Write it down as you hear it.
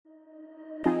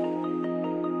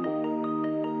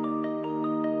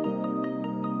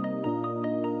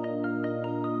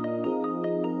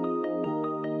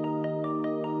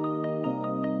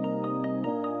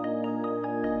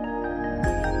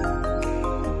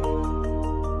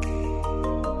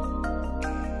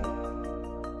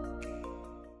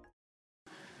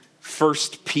1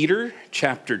 Peter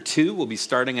chapter 2. We'll be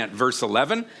starting at verse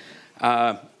 11.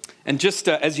 And just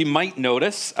as you might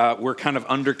notice, we're kind of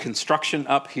under construction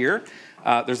up here.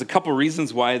 There's a couple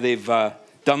reasons why they've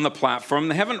done the platform.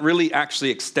 They haven't really actually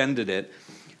extended it.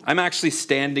 I'm actually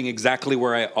standing exactly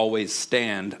where I always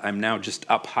stand. I'm now just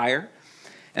up higher.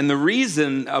 And the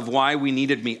reason of why we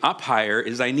needed me up higher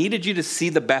is I needed you to see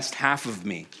the best half of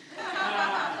me.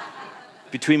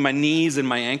 Between my knees and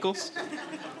my ankles,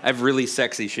 I have really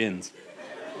sexy shins.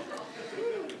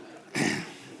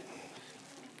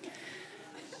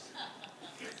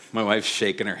 My wife's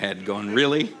shaking her head going,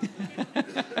 really?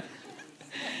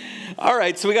 All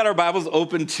right, so we got our Bibles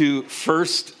open to 1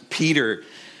 Peter.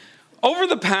 Over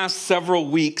the past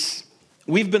several weeks,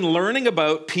 we've been learning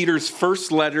about Peter's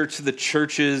first letter to the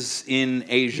churches in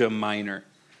Asia Minor.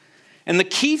 And the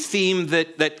key theme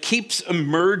that keeps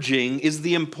emerging is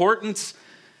the importance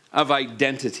of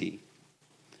identity.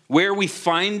 Where we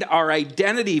find our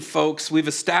identity, folks, we've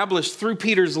established through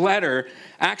Peter's letter,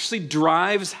 actually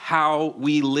drives how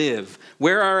we live.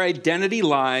 Where our identity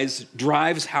lies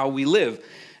drives how we live.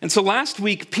 And so last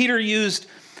week, Peter used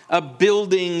a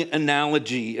building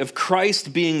analogy of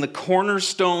Christ being the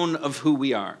cornerstone of who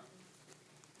we are.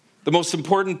 The most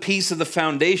important piece of the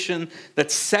foundation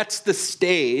that sets the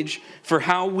stage for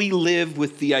how we live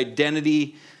with the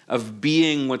identity of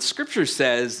being what Scripture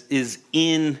says is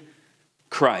in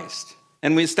Christ.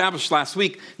 And we established last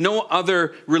week, no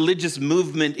other religious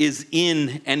movement is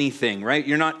in anything, right?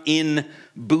 You're not in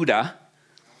Buddha.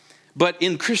 But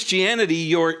in Christianity,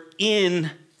 you're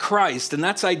in Christ, and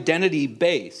that's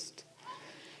identity-based.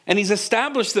 And he's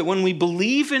established that when we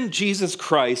believe in Jesus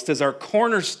Christ as our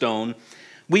cornerstone,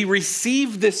 we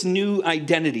receive this new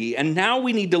identity, and now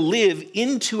we need to live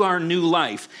into our new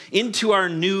life, into our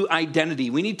new identity.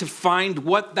 We need to find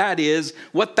what that is,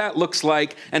 what that looks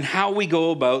like, and how we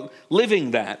go about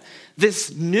living that.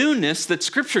 This newness that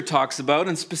Scripture talks about,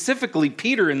 and specifically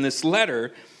Peter in this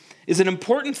letter, is an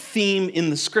important theme in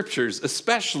the Scriptures,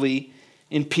 especially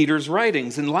in Peter's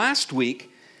writings. And last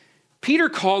week, Peter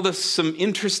called us some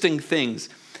interesting things.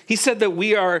 He said that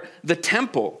we are the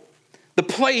temple, the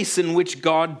place in which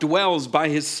God dwells by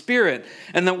his Spirit,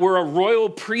 and that we're a royal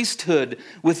priesthood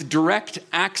with direct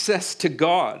access to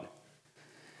God.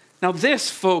 Now this,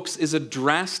 folks, is a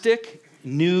drastic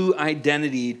new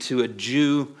identity to a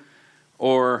Jew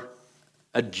or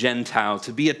a Gentile,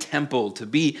 to be a temple, to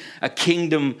be a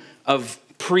kingdom of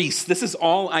priests. This is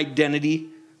all identity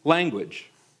language.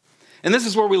 And this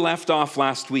is where we left off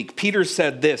last week. Peter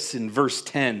said this in verse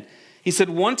 10. He said,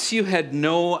 once you had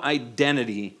no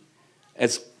identity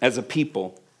as a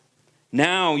people.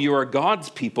 Now you are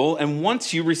God's people, and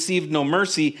once you received no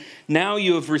mercy, now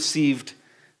you have received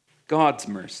God's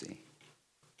mercy.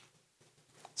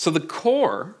 So the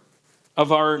core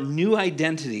of our new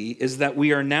identity is that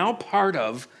we are now part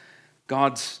of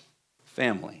God's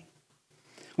family.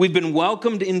 We've been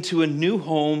welcomed into a new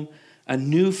home, a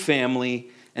new family,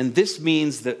 and this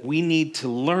means that we need to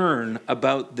learn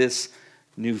about this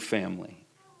new family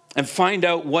and find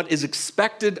out what is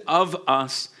expected of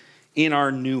us in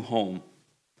our new home.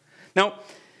 Now,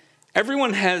 every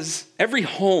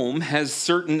home has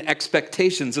certain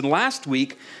expectations. And last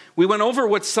week, we went over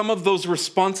what some of those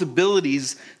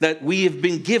responsibilities that we have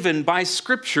been given by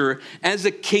Scripture as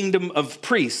a kingdom of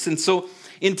priests. And so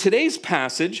in today's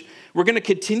passage, we're going to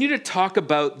continue to talk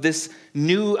about this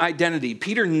new identity.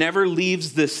 Peter never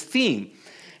leaves this theme.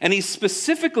 And he's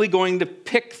specifically going to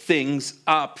pick things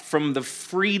up from the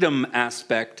freedom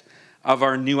aspect of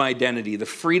our new identity, the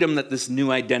freedom that this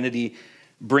new identity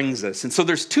brings us. And so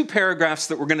there's two paragraphs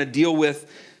that we're going to deal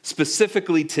with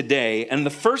specifically today. And the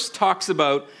first talks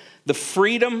about the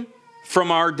freedom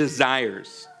from our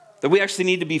desires, that we actually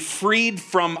need to be freed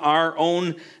from our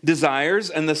own desires.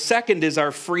 And the second is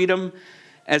our freedom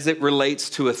as it relates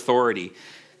to authority.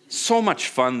 So much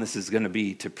fun this is going to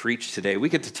be to preach today. We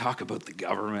get to talk about the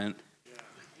government,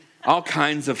 all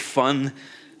kinds of fun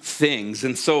things.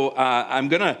 And so I'm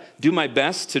going to do my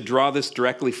best to draw this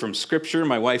directly from Scripture.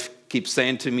 My wife keeps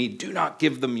saying to me, do not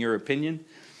give them your opinion.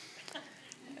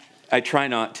 I try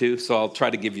not to, so I'll try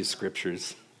to give you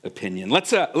Scripture's opinion.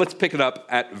 Let's pick it up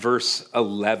at verse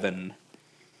 11.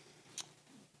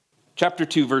 Chapter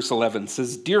 2, verse 11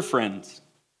 says, Dear friends,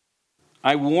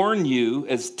 I warn you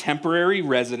as temporary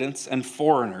residents and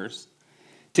foreigners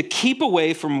to keep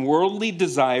away from worldly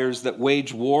desires that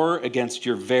wage war against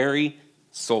your very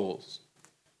souls.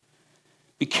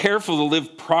 Be careful to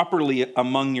live properly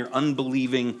among your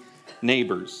unbelieving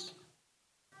neighbors.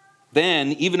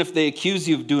 Then, even if they accuse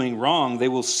you of doing wrong, they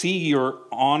will see your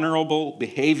honorable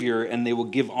behavior and they will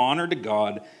give honor to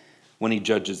God when he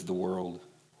judges the world.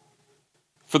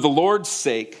 For the Lord's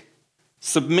sake,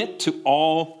 submit to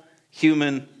all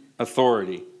human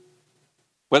authority,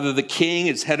 whether the king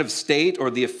is head of state or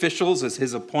the officials as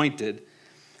his appointed.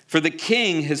 For the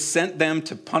king has sent them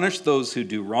to punish those who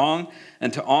do wrong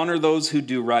and to honor those who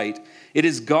do right. It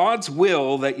is God's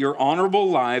will that your honorable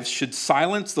lives should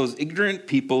silence those ignorant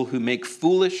people who make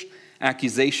foolish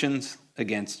accusations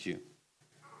against you.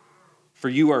 For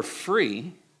you are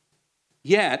free,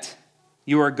 yet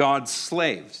you are God's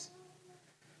slaves.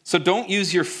 So don't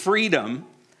use your freedom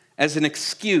as an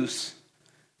excuse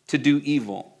to do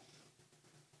evil.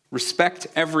 Respect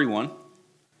everyone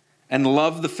and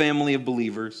love the family of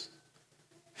believers.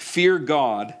 Fear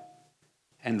God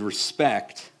and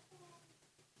respect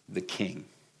the king.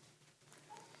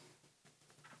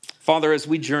 Father, as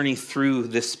we journey through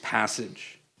this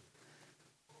passage,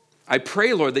 I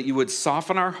pray, Lord, that you would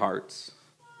soften our hearts,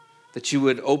 that you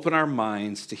would open our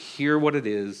minds to hear what it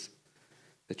is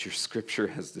that your scripture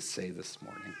has to say this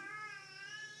morning.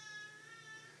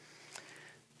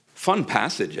 Fun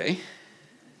passage, eh?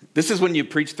 This is when you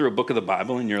preach through a book of the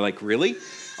Bible and you're like, really?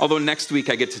 Although next week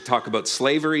I get to talk about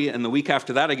slavery, and the week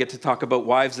after that I get to talk about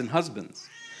wives and husbands.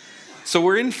 So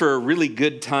we're in for a really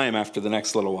good time after the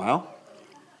next little while.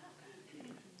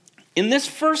 In this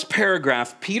first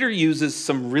paragraph, Peter uses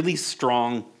some really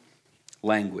strong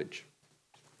language.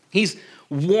 He's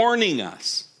warning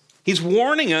us. He's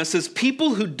warning us as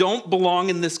people who don't belong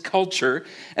in this culture,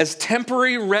 as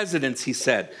temporary residents, he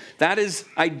said. That is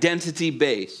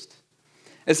identity-based.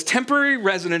 As temporary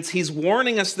residents, he's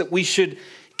warning us that we should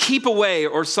keep away,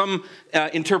 or some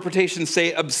interpretations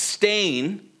say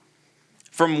abstain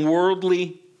from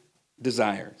worldly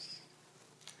desires.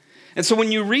 And so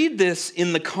when you read this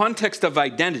in the context of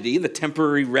identity, the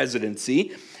temporary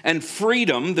residency, and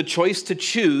freedom, the choice to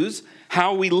choose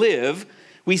how we live,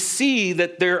 we see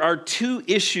that there are two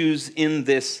issues in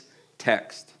this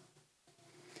text.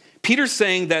 Peter's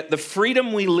saying that the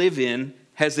freedom we live in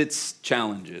has its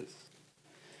challenges.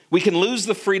 We can lose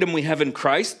the freedom we have in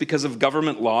Christ because of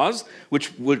government laws,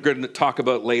 which we're going to talk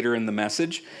about later in the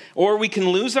message, or we can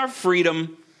lose our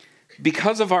freedom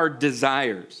because of our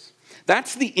desires.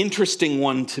 That's the interesting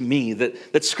one to me,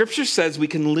 that Scripture says we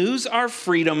can lose our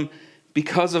freedom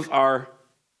because of our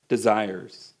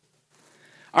desires.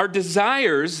 Our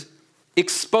desires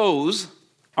expose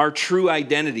our true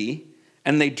identity,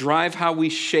 and they drive how we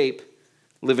shape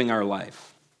living our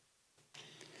life.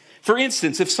 For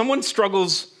instance, if someone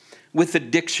struggles with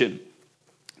addiction,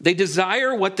 they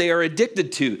desire what they are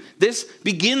addicted to. This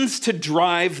begins to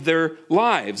drive their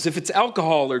lives. If it's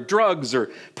alcohol or drugs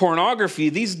or pornography,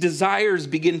 these desires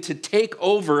begin to take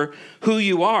over who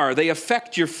you are. They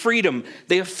affect your freedom.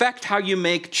 They affect how you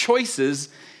make choices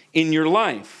in your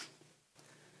life.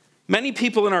 Many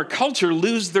people in our culture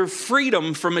lose their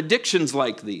freedom from addictions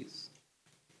like these.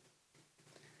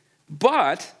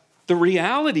 But the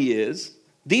reality is,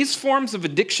 these forms of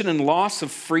addiction and loss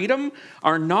of freedom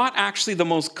are not actually the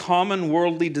most common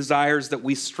worldly desires that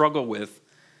we struggle with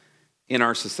in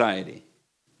our society.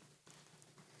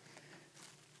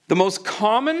 The most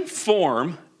common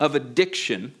form of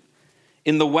addiction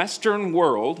in the Western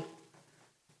world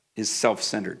is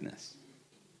self-centeredness.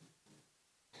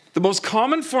 The most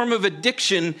common form of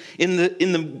addiction in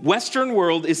the Western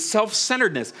world is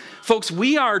self-centeredness. Folks,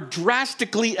 we are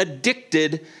drastically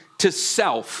addicted to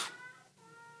self.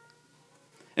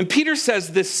 And Peter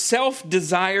says this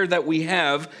self-desire that we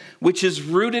have, which is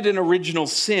rooted in original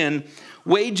sin,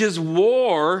 wages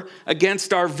war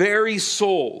against our very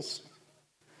souls.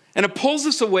 And it pulls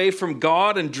us away from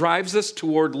God and drives us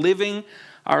toward living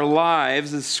our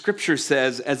lives, as Scripture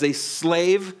says, as a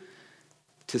slave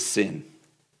to sin.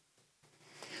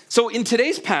 So in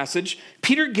today's passage,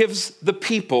 Peter gives the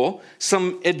people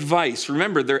some advice.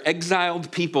 Remember, they're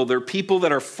exiled people. They're people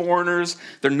that are foreigners.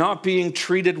 They're not being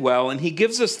treated well. And he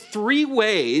gives us 3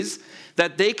 ways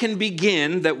that we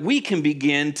can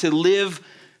begin to live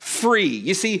free.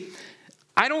 You see,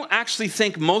 I don't actually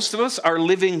think most of us are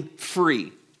living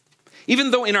free.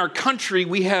 Even though in our country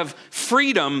we have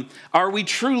freedom, are we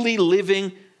truly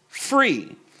living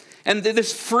free? And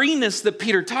this freeness that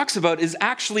Peter talks about is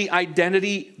actually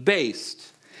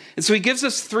identity-based. And so he gives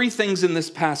us 3 things in this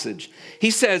passage.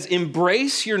 He says,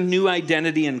 embrace your new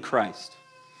identity in Christ.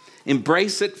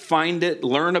 Embrace it, find it,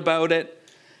 learn about it.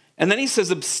 And then he says,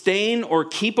 abstain or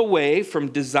keep away from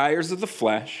desires of the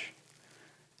flesh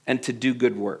and to do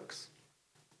good works.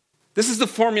 This is the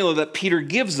formula that Peter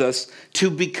gives us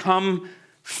to become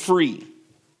free.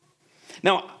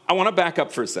 Now, I want to back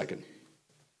up for a second.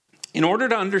 In order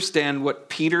to understand what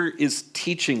Peter is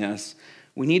teaching us,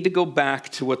 we need to go back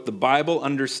to what the Bible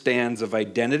understands of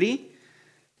identity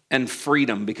and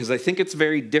freedom, because I think it's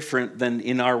very different than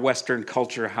in our Western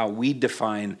culture how we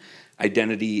define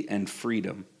identity and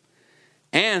freedom.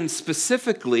 And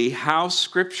specifically, how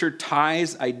Scripture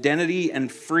ties identity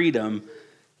and freedom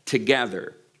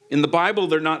together. In the Bible,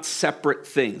 they're not separate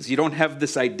things. You don't have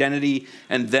this identity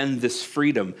and then this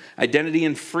freedom. Identity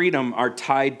and freedom are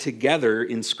tied together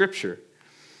in Scripture.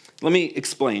 Let me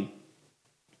explain.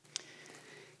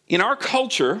 In our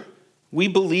culture, we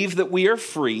believe that we are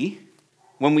free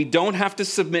when we don't have to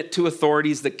submit to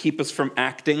authorities that keep us from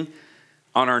acting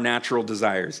on our natural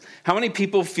desires. How many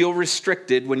people feel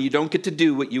restricted when you don't get to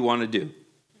do what you want to do?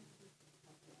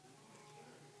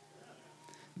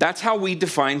 That's how we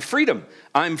define freedom.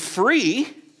 I'm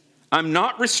free, I'm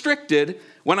not restricted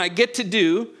when I get to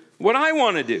do what I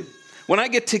want to do. When I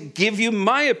get to give you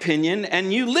my opinion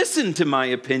and you listen to my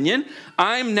opinion,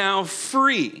 I'm now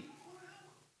free.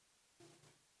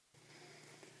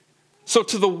 So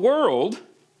to the world,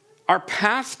 our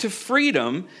path to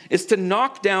freedom is to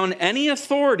knock down any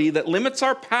authority that limits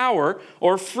our power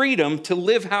or freedom to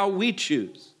live how we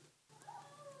choose.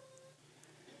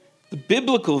 The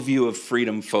biblical view of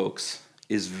freedom, folks,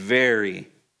 is very,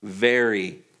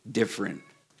 very different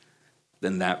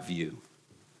than that view.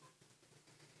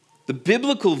 The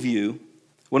biblical view,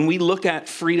 when we look at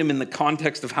freedom in the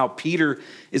context of how Peter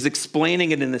is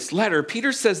explaining it in this letter,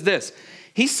 Peter says this.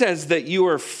 He says that you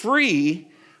are free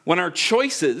when our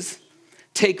choices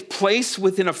take place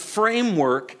within a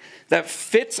framework that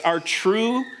fits our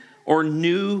true or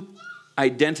new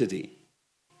identity.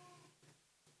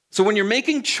 So when you're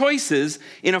making choices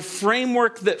in a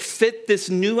framework that fit this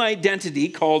new identity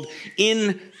called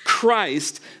in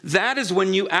Christ, that is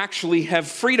when you actually have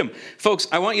freedom. Folks,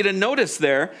 I want you to notice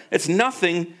there, it's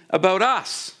nothing about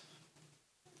us.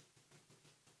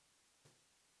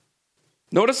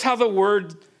 Notice how the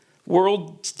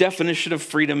world's definition of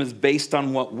freedom is based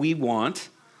on what we want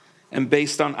and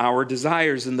based on our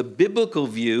desires. And the biblical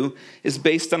view is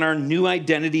based on our new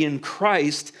identity in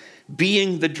Christ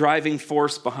being the driving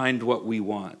force behind what we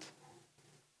want.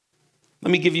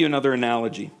 Let me give you another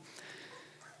analogy.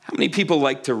 How many people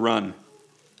like to run?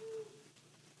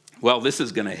 Well, this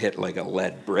is going to hit like a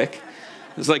lead brick.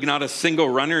 There's like not a single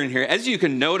runner in here. As you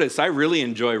can notice, I really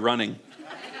enjoy running.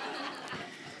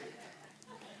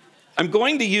 I'm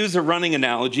going to use a running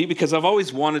analogy because I've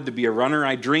always wanted to be a runner.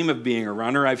 I dream of being a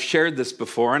runner. I've shared this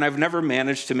before, and I've never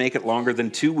managed to make it longer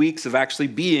than 2 weeks of actually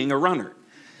being a runner.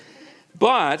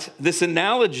 But this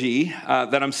analogy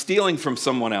that I'm stealing from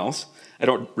someone else, I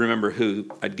don't remember who,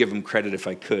 I'd give them credit if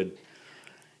I could,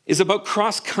 is about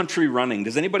cross-country running.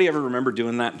 Does anybody ever remember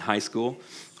doing that in high school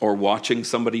or watching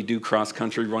somebody do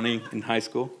cross-country running in high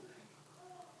school?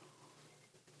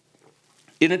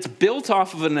 And it's built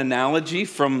off of an analogy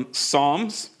from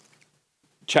Psalms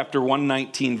chapter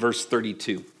 119, verse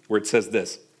 32, where it says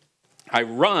this, I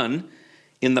run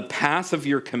in the path of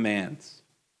your commands,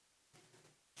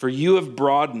 for you have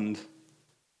broadened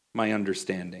my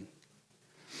understanding.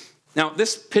 Now,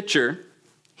 this picture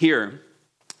here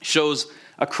shows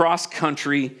a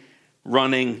cross-country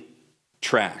running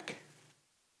track.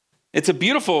 It's a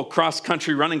beautiful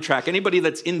cross-country running track. Anybody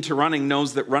that's into running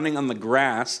knows that running on the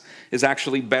grass is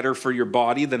actually better for your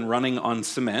body than running on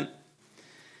cement.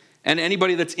 And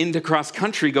anybody that's into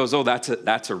cross-country goes, oh,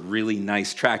 that's a really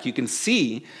nice track. You can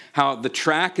see how the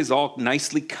track is all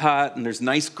nicely cut and there's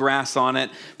nice grass on it.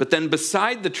 But then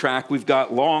beside the track, we've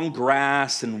got long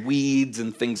grass and weeds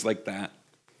and things like that.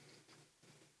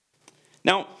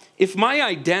 Now, if my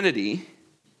identity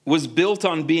was built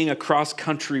on being a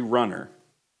cross-country runner,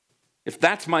 if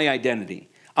that's my identity,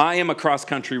 I am a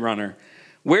cross-country runner,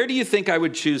 where do you think I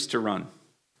would choose to run?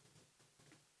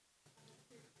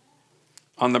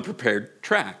 On the prepared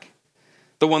track.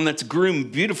 The one that's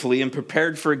groomed beautifully and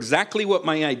prepared for exactly what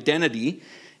my identity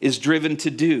is driven to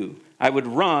do. I would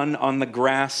run on the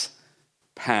grass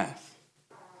path.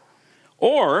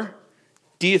 Or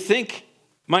do you think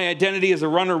my identity as a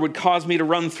runner would cause me to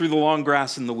run through the long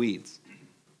grass and the weeds?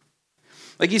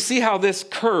 Like you see how this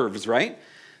curves, right?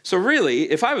 So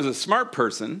really, if I was a smart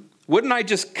person, wouldn't I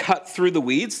just cut through the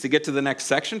weeds to get to the next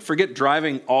section? Forget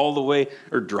driving all the way,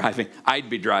 I'd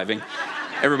be driving.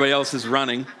 Everybody else is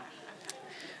running.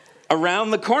 Around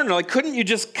the corner, like couldn't you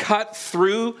just cut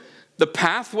through the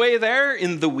pathway there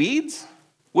in the weeds?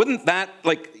 Wouldn't that,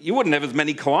 you wouldn't have as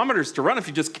many kilometers to run if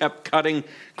you just kept cutting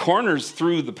corners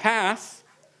through the path.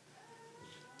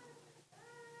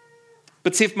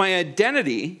 But see, if my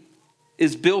identity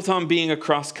is built on being a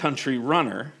cross-country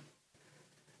runner,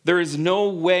 there is no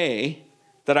way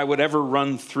that I would ever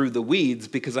run through the weeds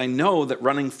because I know that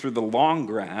running through the long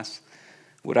grass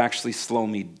would actually slow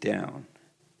me down.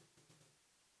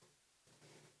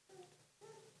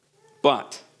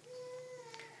 But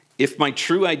if my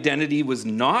true identity was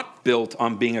not built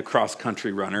on being a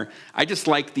cross-country runner, I just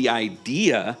like the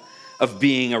idea of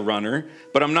being a runner,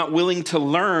 but I'm not willing to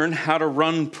learn how to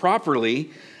run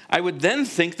properly, I would then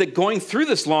think that going through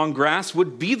this long grass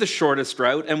would be the shortest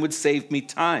route and would save me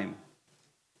time.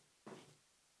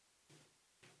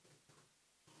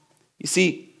 You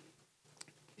see,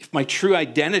 if my true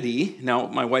identity, now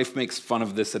my wife makes fun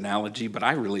of this analogy, but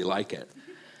I really like it.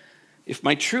 If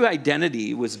my true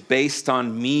identity was based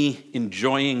on me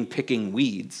enjoying picking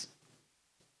weeds,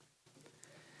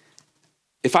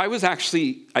 if I was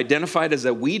actually identified as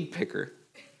a weed picker,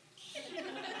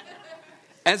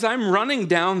 as I'm running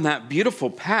down that beautiful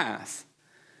path,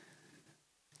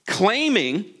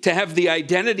 claiming to have the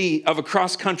identity of a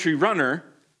cross-country runner,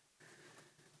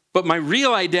 but my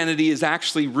real identity is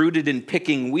actually rooted in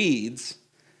picking weeds,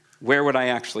 where would I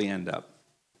actually end up?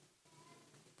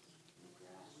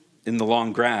 In the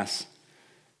long grass.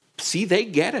 See, they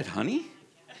get it, honey.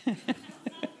 You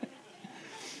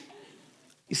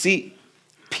see,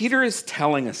 Peter is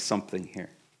telling us something here.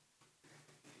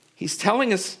 He's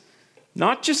telling us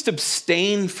not just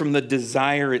abstain from the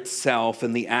desire itself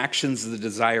and the actions the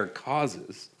desire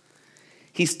causes.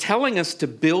 He's telling us to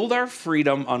build our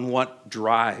freedom on what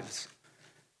drives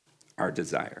our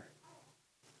desire,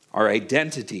 our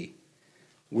identity,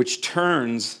 which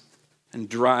turns and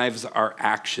drives our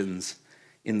actions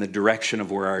in the direction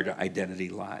of where our identity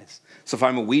lies. So if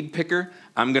I'm a weed picker,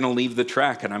 I'm going to leave the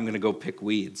track and I'm going to go pick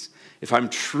weeds. If I'm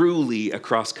truly a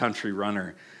cross-country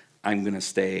runner, I'm going to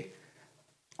stay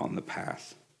on the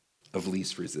path of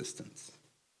least resistance.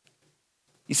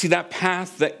 You see, that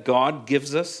path that God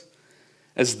gives us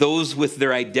as those with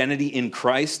their identity in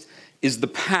Christ is the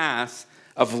path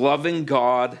of loving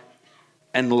God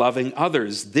and loving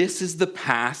others. This is the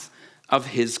path of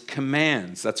his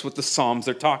commands. That's what the Psalms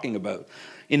are talking about.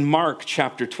 In Mark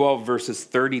chapter 12, verses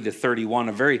 30 to 31,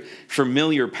 a very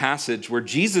familiar passage where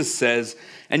Jesus says,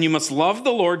 "And you must love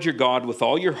the Lord your God with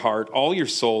all your heart, all your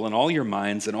soul, and all your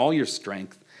minds, and all your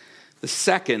strength." The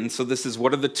second, so this is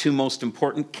what are the two most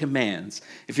important commands.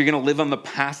 If you're going to live on the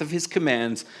path of his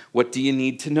commands, what do you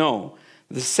need to know?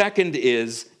 The second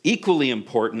is equally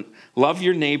important. Love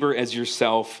your neighbor as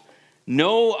yourself.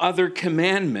 No other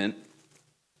commandment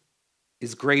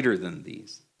is greater than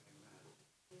these.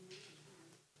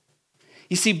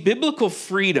 You see, biblical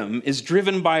freedom is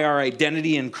driven by our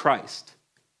identity in Christ.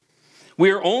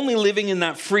 We are only living in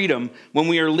that freedom when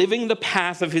we are living the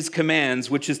path of his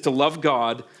commands, which is to love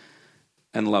God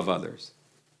and love others.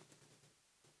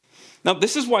 Now,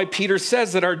 this is why Peter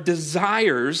says that our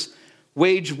desires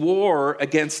wage war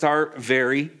against our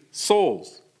very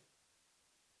souls.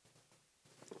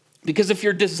 Because if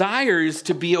your desire is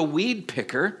to be a weed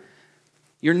picker,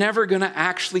 you're never going to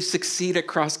actually succeed at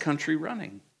cross-country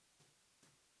running.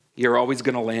 You're always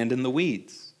going to land in the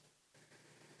weeds.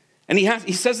 And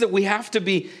he says that we have to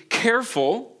be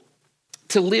careful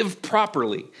to live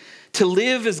properly, to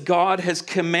live as God has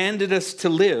commanded us to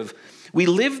live. We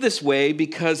live this way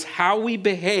because how we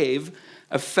behave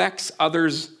affects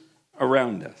others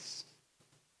around us.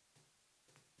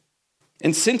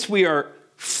 And since we are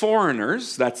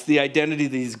foreigners, that's the identity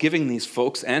that he's giving these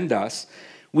folks and us,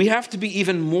 we have to be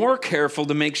even more careful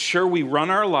to make sure we run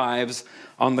our lives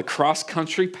on the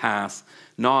cross-country path,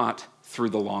 not through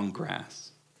the long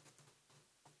grass.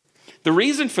 The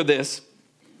reason for this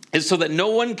is so that no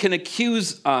one can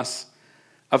accuse us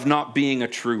of not being a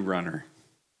true runner.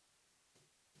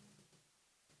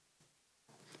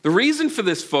 The reason for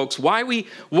this, folks, why we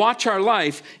watch our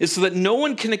life is so that no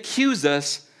one can accuse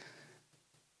us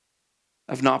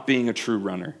of not being a true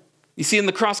runner. You see, in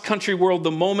the cross-country world, the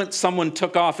moment someone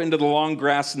took off into the long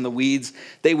grass and the weeds,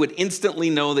 they would instantly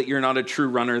know that you're not a true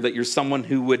runner, that you're someone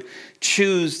who would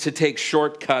choose to take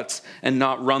shortcuts and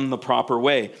not run the proper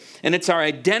way. And it's our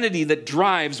identity that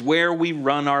drives where we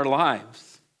run our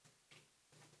lives.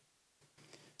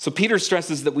 So Peter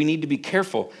stresses that we need to be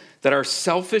careful that our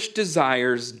selfish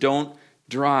desires don't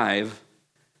drive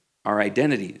our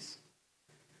identities.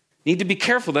 Need to be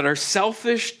careful that our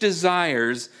selfish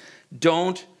desires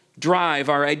don't drive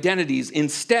our identities.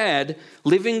 Instead,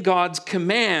 living God's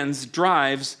commands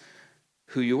drives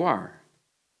who you are.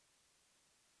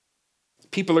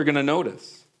 People are going to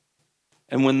notice.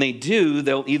 And when they do,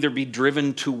 they'll either be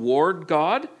driven toward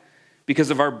God because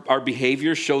of our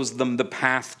behavior shows them the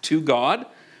path to God,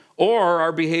 or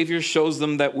our behavior shows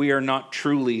them that we are not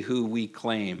truly who we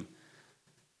claim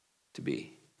to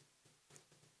be.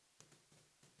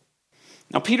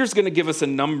 Now, Peter's going to give us a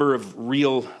number of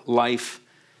real life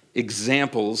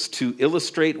examples to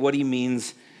illustrate what he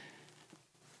means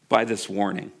by this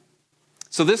warning.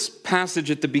 So this passage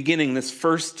at the beginning, this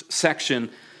first section,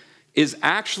 is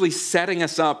actually setting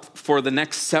us up for the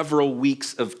next several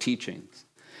weeks of teachings.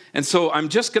 And so I'm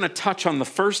just going to touch on the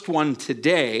first one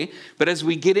today, but as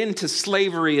we get into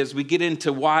slavery, as we get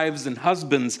into wives and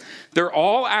husbands, they're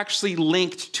all actually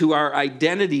linked to our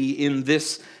identity in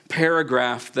this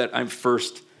paragraph that I'm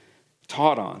first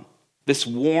taught on. This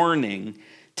warning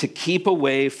to keep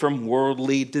away from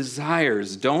worldly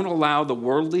desires. Don't allow the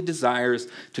worldly desires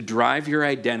to drive your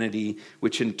identity,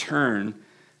 which in turn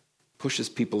pushes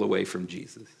people away from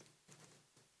Jesus.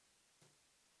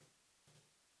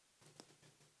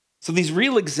 So these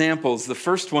real examples, the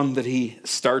first one that he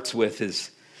starts with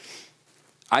is,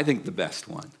 I think, the best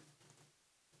one.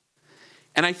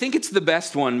 And I think it's the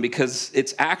best one because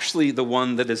it's actually the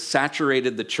one that has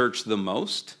saturated the church the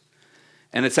most,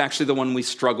 and it's actually the one we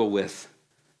struggle with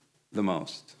the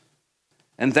most.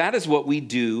 And that is what we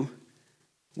do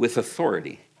with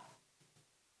authority.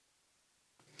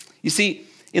 You see,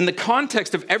 in the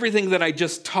context of everything that I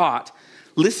just taught,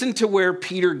 listen to where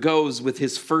Peter goes with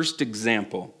his first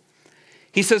example.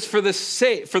 He says, for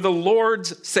the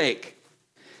Lord's sake,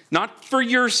 not for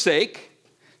your sake,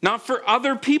 not for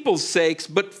other people's sakes,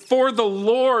 but for the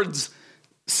Lord's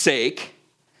sake,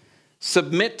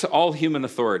 submit to all human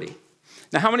authority.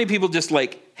 Now, how many people just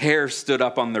like hair stood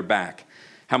up on their back?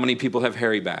 How many people have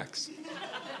hairy backs?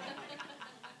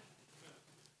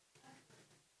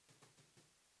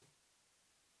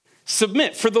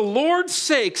 Submit. For the Lord's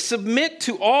sake, submit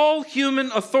to all human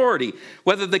authority,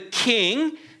 whether the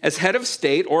king as head of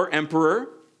state or emperor,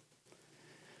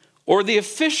 or the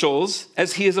officials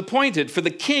as he is appointed. For the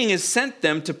king has sent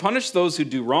them to punish those who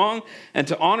do wrong and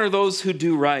to honor those who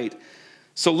do right.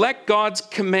 So let God's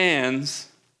commands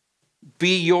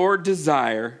be your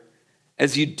desire.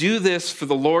 As you do this for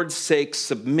the Lord's sake,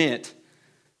 submit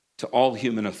to all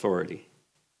human authority.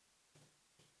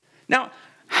 Now,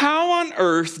 how on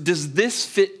earth does this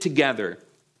fit together?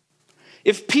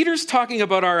 If Peter's talking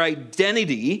about our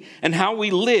identity and how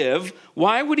we live,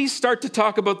 why would he start to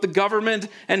talk about the government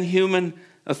and human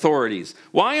authorities?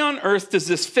 Why on earth does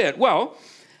this fit? Well,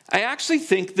 I actually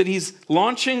think that he's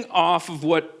launching off of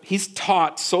what he's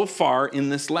taught so far in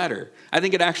this letter. I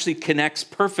think it actually connects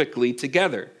perfectly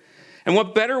together. And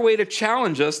what better way to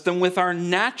challenge us than with our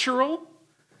natural,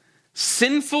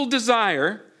 sinful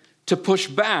desire to push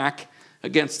back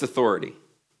against authority?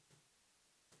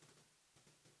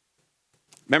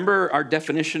 Remember our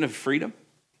definition of freedom?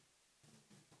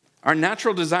 Our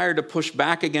natural desire to push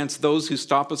back against those who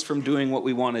stop us from doing what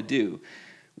we want to do.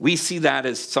 We see that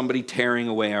as somebody tearing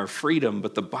away our freedom,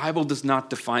 but the Bible does not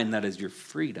define that as your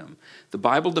freedom. The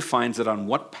Bible defines it on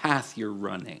what path you're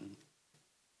running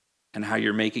and how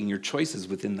you're making your choices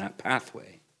within that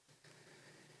pathway.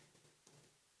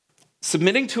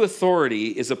 Submitting to authority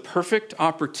is a perfect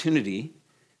opportunity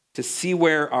to see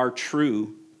where our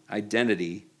true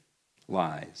identity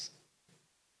lies.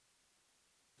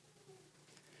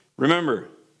 Remember,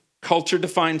 culture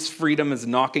defines freedom as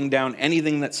knocking down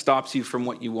anything that stops you from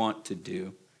what you want to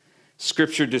do.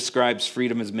 Scripture describes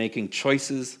freedom as making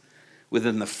choices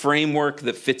within the framework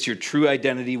that fits your true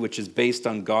identity, which is based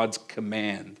on God's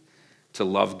command to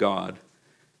love God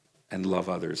and love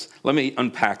others. Let me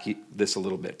unpack this a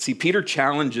little bit. See, Peter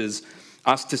challenges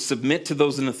us to submit to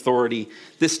those in authority.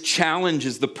 This challenge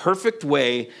is the perfect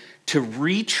way to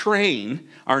retrain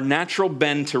our natural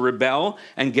bend to rebel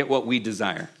and get what we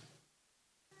desire.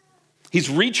 He's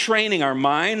retraining our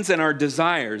minds and our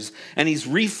desires, and he's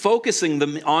refocusing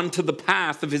them onto the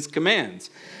path of his commands.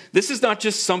 This is not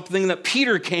just something that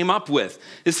Peter came up with.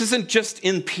 This isn't just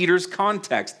in Peter's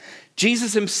context.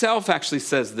 Jesus himself actually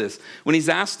says this when he's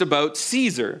asked about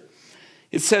Caesar.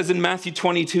 It says in Matthew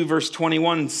 22, verse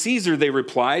 21, Caesar, they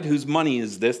replied, whose money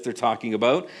is this they're talking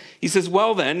about? He says,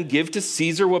 well then, give to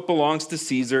Caesar what belongs to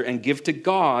Caesar and give to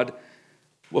God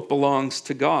what belongs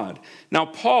to God. Now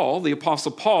Paul, the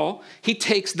Apostle Paul, he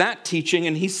takes that teaching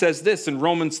and he says this in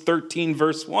Romans 13,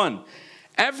 verse 1.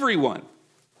 Everyone,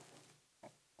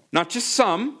 not just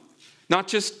some, not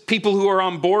just people who are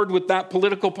on board with that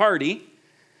political party,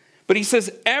 but he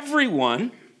says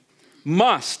everyone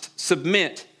must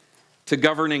submit to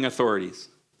governing authorities.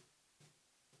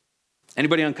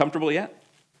 Anybody uncomfortable yet?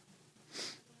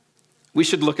 We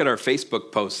should look at our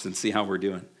Facebook posts and see how we're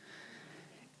doing.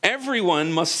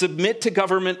 Everyone must submit to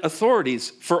government authorities,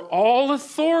 for all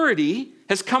authority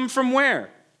has come from where?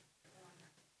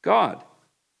 God.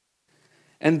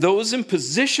 And those in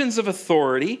positions of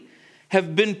authority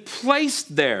have been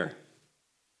placed there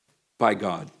by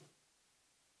God.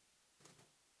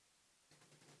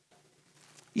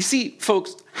 You see,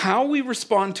 folks, how we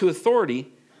respond to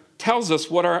authority tells us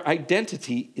what our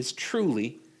identity is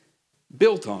truly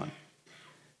built on.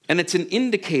 And it's an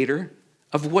indicator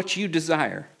of what you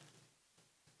desire.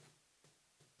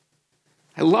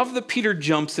 I love that Peter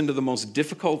jumps into the most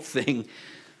difficult thing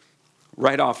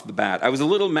right off the bat. I was a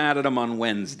little mad at him on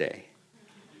Wednesday,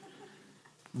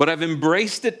 but I've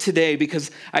embraced it today because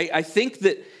I think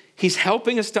that he's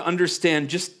helping us to understand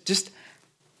just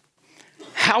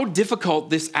how difficult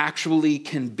this actually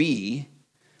can be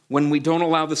when we don't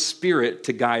allow the Spirit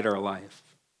to guide our life.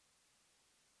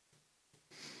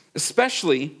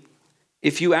 Especially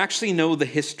if you actually know the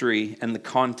history and the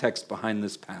context behind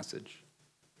this passage.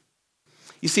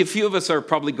 You see, a few of us are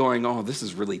probably going, oh, this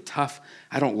is really tough.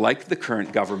 I don't like the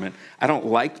current government. I don't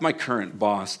like my current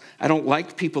boss. I don't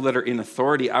like people that are in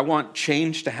authority. I want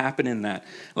change to happen in that.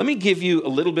 Let me give you a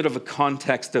little bit of a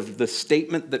context of the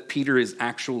statement that Peter is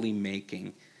actually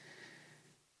making.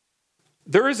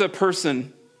 There is a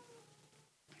person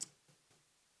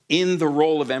in the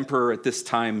role of emperor at this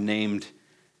time named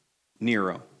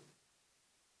Nero.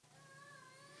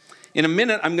 In a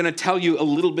minute, I'm going to tell you a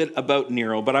little bit about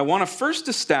Nero, but I want to first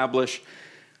establish,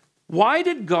 why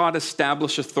did God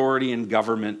establish authority in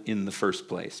government in the first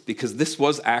place? Because this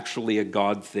was actually a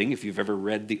God thing. If you've ever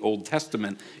read the Old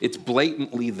Testament, it's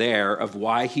blatantly there of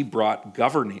why he brought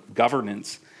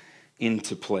governance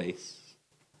into place.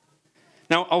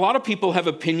 Now, a lot of people have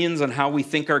opinions on how we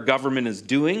think our government is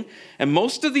doing, and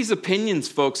most of these opinions,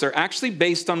 folks, are actually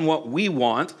based on what we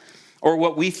want or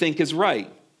what we think is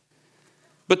right.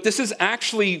 But this is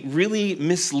actually really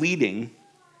misleading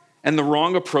and the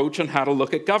wrong approach on how to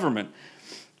look at government.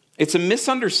 It's a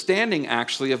misunderstanding,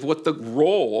 actually, of what the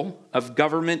role of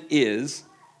government is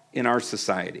in our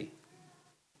society.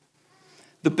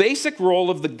 The basic role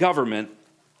of the government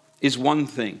is one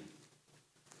thing: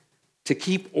 to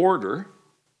keep order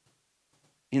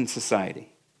in society.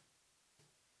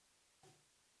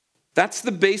 That's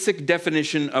the basic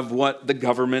definition of what the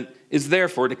government is there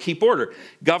for, to keep order.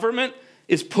 Government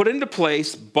is put into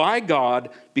place by God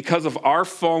because of our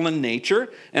fallen nature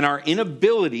and our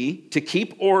inability to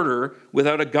keep order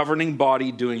without a governing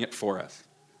body doing it for us.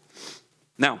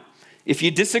 Now, if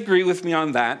you disagree with me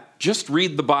on that, just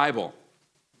read the Bible.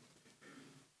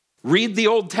 Read the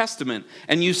Old Testament,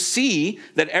 and you see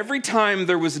that every time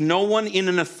there was no one in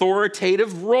an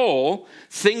authoritative role,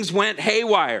 things went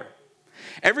haywire.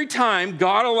 Every time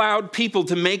God allowed people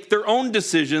to make their own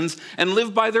decisions and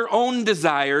live by their own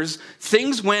desires,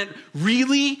 things went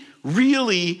really,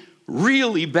 really,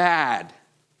 really bad.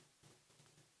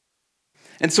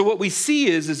 And so what we see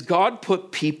is God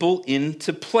put people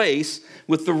into place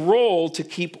with the role to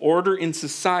keep order in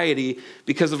society.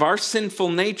 Because of our sinful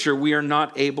nature, we are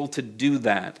not able to do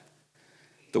that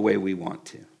the way we want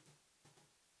to.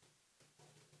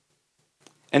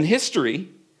 And history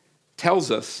tells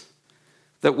us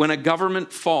that when a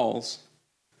government falls,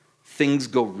 things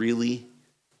go really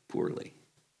poorly.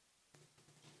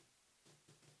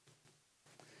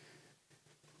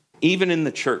 Even in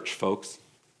the church, folks.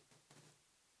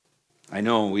 I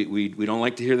know we don't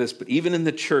like to hear this, but even in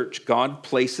the church, God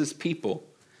places people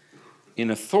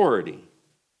in authority.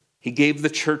 He gave the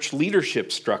church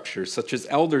leadership structures, such as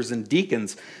elders and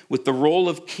deacons, with the role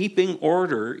of keeping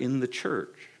order in the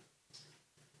church.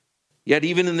 Yet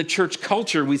even in the church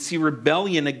culture, we see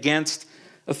rebellion against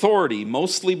authority,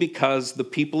 mostly because the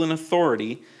people in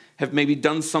authority have maybe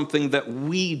done something that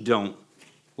we don't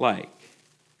like.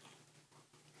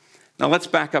 Now let's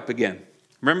back up again.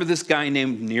 Remember this guy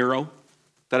named Nero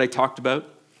that I talked about?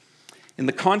 In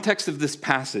the context of this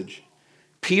passage,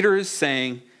 Peter is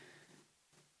saying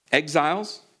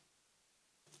exiles,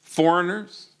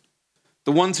 foreigners,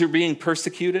 the ones who are being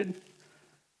persecuted,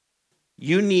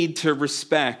 you need to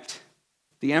respect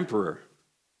the emperor.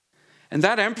 And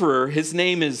that emperor, his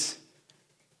name is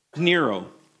Nero.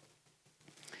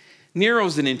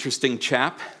 Nero's an interesting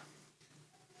chap.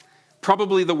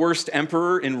 Probably the worst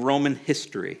emperor in Roman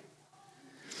history.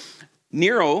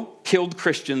 Nero killed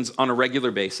Christians on a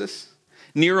regular basis.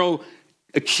 Nero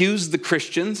accused the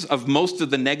Christians of most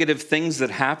of the negative things that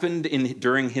happened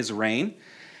during his reign.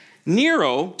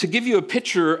 Nero, to give you a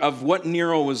picture of what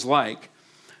Nero was like,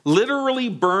 literally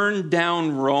burned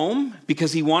down Rome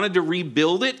because he wanted to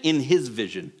rebuild it in his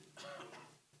vision.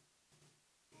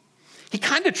 He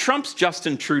kind of trumps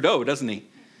Justin Trudeau, doesn't he?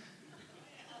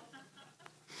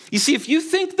 You see, if you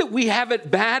think that we have it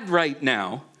bad right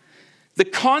now, the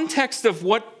context of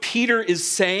what Peter is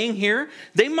saying here,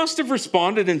 they must have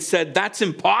responded and said, that's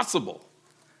impossible.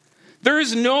 There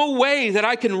is no way that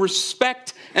I can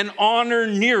respect and honor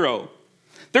Nero.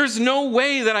 There's no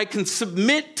way that I can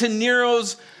submit to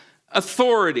Nero's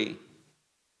authority.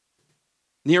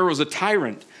 Nero's a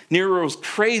tyrant. Nero's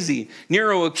crazy.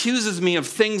 Nero accuses me of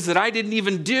things that I didn't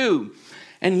even do.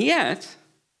 And yet,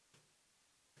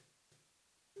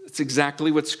 it's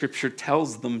exactly what Scripture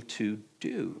tells them to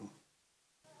do.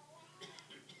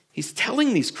 He's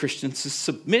telling these Christians to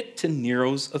submit to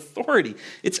Nero's authority.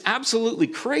 It's absolutely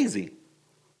crazy.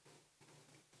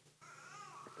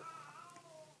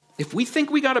 If we think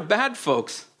we got it bad,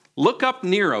 folks, look up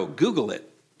Nero, Google it.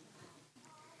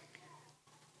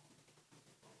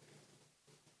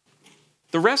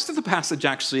 The rest of the passage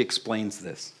actually explains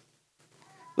this.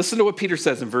 Listen to what Peter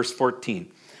says in verse 14.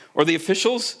 Or the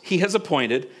officials he has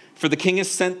appointed, for the king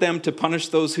has sent them to punish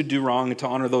those who do wrong and to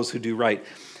honor those who do right.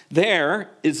 There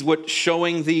is what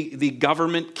showing the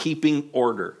government keeping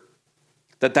order,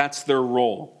 that's their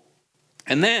role.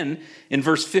 And then in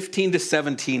verse 15 to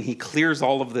 17, he clears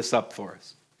all of this up for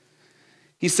us.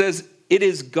 He says, it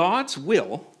is God's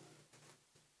will,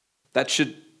 that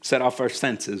should set off our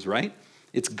senses, right?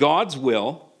 It's God's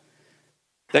will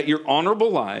that your honorable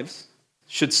lives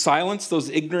should silence those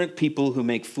ignorant people who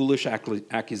make foolish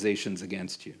accusations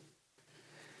against you.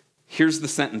 Here's the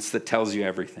sentence that tells you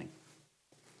everything.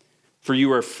 For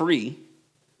you are free,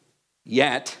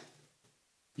 yet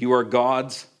you are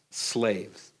God's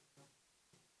slaves.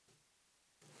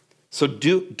 So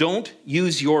don't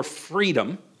use your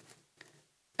freedom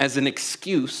as an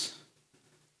excuse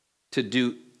to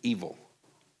do evil.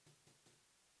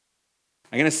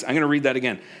 I'm going to read that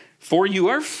again. For you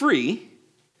are free,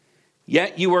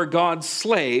 yet you are God's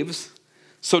slaves.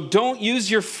 So don't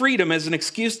use your freedom as an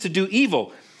excuse to do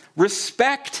evil.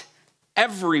 Respect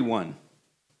everyone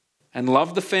and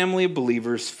love the family of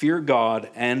believers, fear God,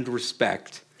 and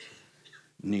respect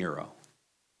Nero.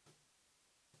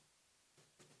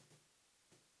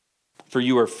 For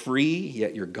you are free,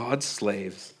 yet you're God's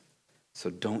slaves. So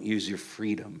don't use your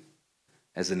freedom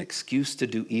as an excuse to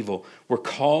do evil. We're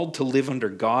called to live under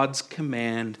God's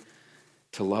command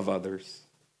to love others.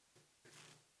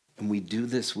 And we do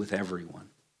this with everyone,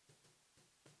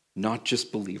 not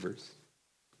just believers,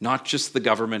 not just the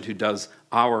government who does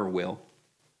our will.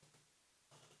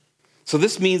 So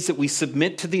this means that we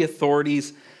submit to the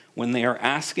authorities when they are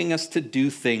asking us to do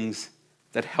things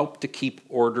that help to keep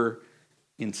order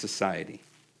in society.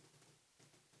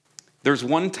 There's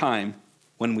one time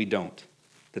when we don't,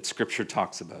 that Scripture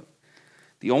talks about.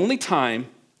 The only time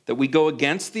that we go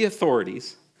against the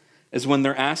authorities is when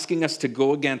they're asking us to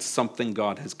go against something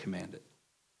God has commanded.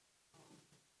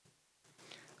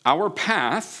 Our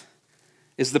path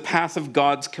is the path of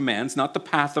God's commands, not the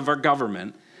path of our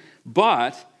government.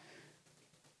 But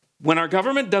when our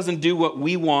government doesn't do what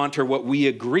we want or what we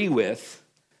agree with,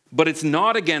 but it's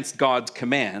not against God's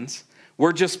commands,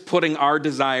 we're just putting our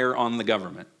desire on the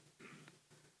government.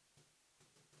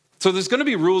 So there's going to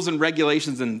be rules and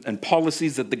regulations and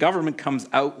policies that the government comes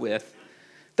out with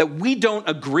that we don't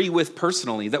agree with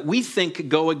personally, that we think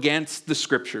go against the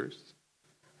Scriptures.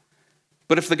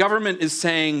 But if the government is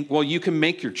saying, well, you can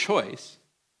make your choice,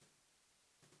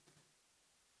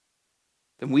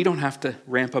 then we don't have to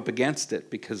ramp up against it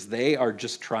because they are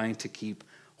just trying to keep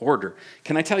order.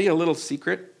 Can I tell you a little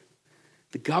secret?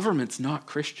 The government's not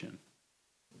Christian.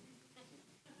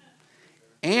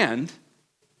 And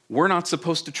we're not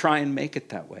supposed to try and make it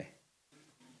that way.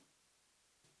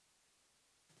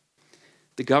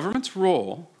 The government's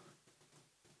role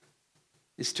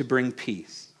is to bring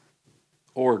peace,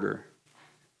 order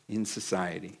in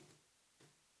society.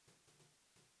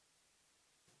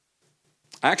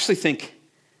 I actually think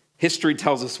history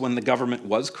tells us when the government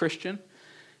was Christian,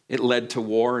 it led to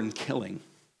war and killing.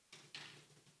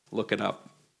 Look it up.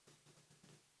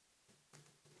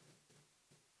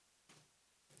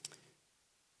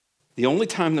 The only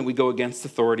time that we go against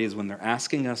authority is when they're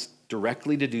asking us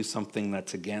directly to do something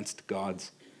that's against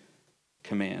God's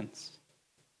commands.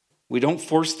 We don't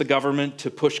force the government to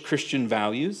push Christian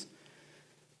values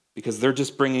because they're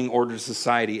just bringing order to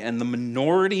society. And the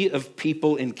minority of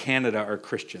people in Canada are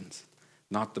Christians,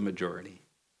 not the majority.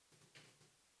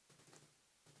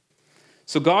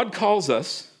 So God calls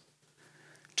us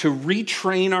to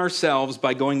retrain ourselves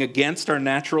by going against our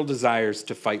natural desires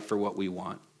to fight for what we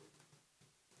want.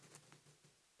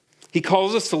 He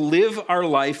calls us to live our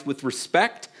life with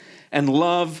respect and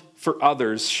love for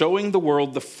others, showing the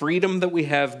world the freedom that we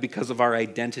have because of our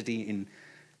identity in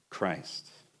Christ.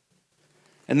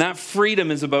 And that freedom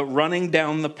is about running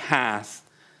down the path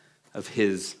of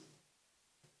his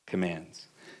commands.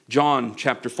 John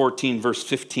chapter 14, verse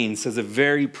 15 says a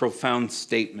very profound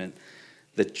statement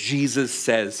that Jesus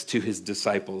says to his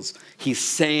disciples. He's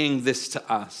saying this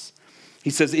to us. He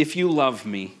says, if you love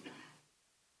me,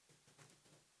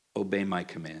 obey my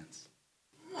commands.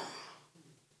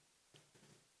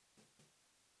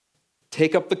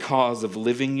 Take up the cause of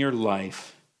living your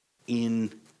life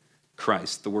in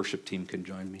Christ. The worship team can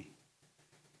join me.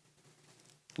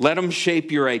 Let him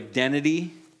shape your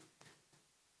identity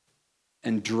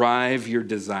and drive your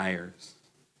desires.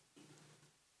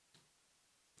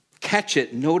 Catch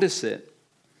it, notice it,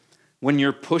 when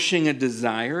you're pushing a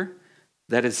desire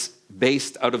that is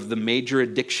based out of the major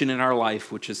addiction in our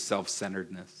life, which is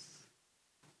self-centeredness.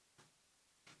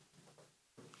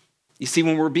 You see,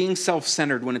 when we're being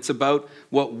self-centered, when it's about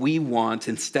what we want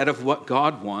instead of what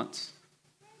God wants,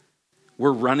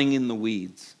 we're running in the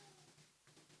weeds.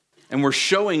 And we're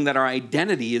showing that our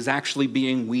identity is actually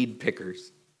being weed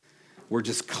pickers. We're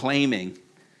just claiming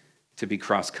to be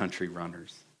cross-country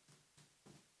runners.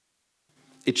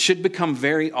 It should become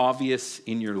very obvious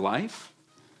in your life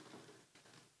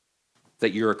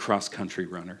that you're a cross-country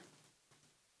runner.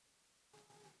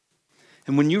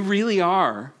 And when you really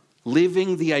are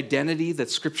living the identity that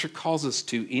Scripture calls us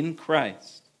to in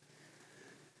Christ,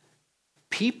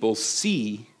 people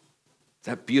see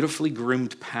that beautifully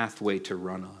groomed pathway to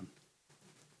run on.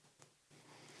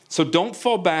 So don't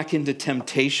fall back into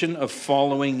temptation of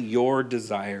following your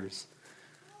desires.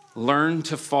 Learn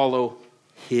to follow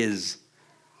his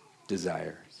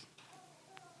desires.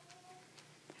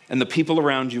 And the people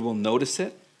around you will notice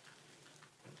it,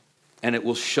 and it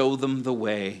will show them the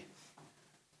way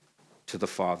to the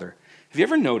Father. Have you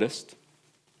ever noticed,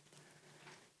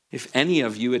 if any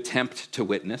of you attempt to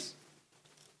witness,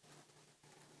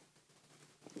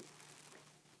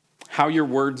 how your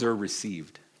words are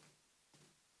received?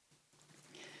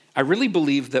 I really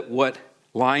believe that what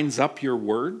lines up your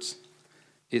words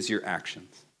is your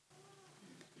actions.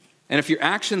 And if your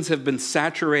actions have been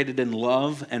saturated in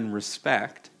love and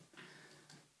respect,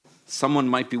 someone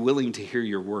might be willing to hear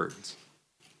your words.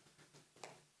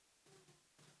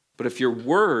 But if your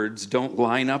words don't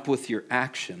line up with your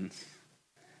actions,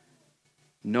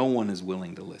 no one is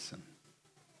willing to listen.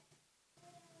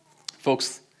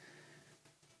 Folks,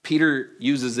 Peter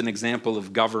uses an example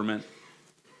of government,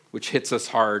 which hits us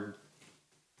hard.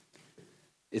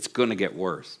 It's going to get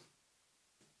worse.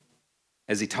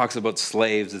 As he talks about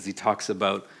slaves, as he talks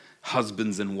about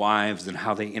husbands and wives and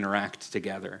how they interact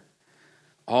together.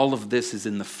 All of this is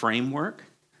in the framework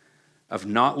of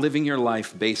not living your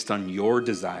life based on your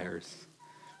desires,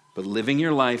 but living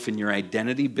your life in your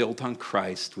identity built on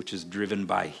Christ, which is driven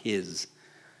by his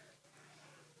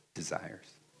desires.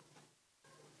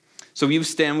 So will you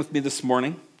stand with me this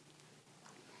morning?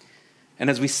 And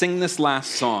as we sing this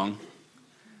last song,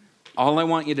 all I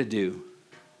want you to do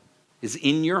is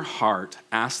in your heart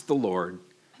ask the Lord,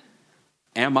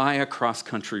 am I a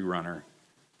cross-country runner?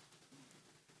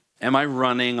 Am I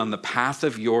running on the path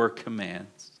of your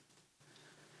commands?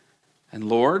 And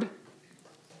Lord,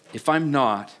 if I'm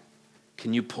not,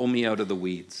 can you pull me out of the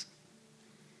weeds?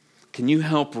 Can you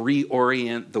help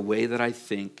reorient the way that I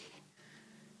think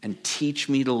and teach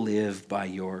me to live by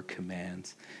your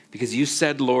commands? Because you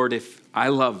said, Lord, if I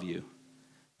love you,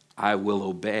 I will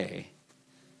obey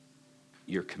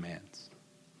your commands.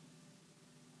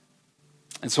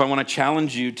 And so I want to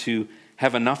challenge you to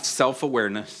have enough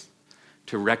self-awareness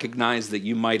to recognize that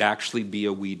you might actually be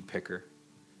a weed picker.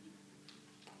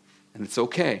 And it's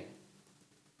okay,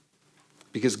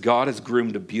 because God has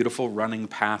groomed a beautiful running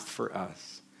path for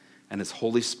us, and his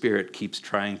Holy Spirit keeps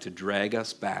trying to drag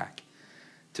us back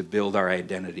to build our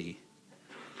identity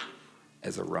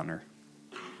as a runner.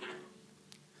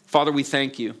 Father, we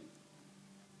thank you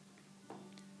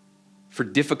for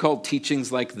difficult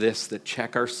teachings like this that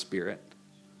check our spirit.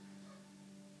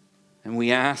 And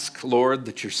we ask, Lord,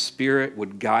 that your Spirit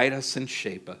would guide us and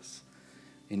shape us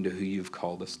into who you've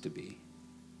called us to be.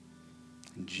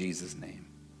 In Jesus' name.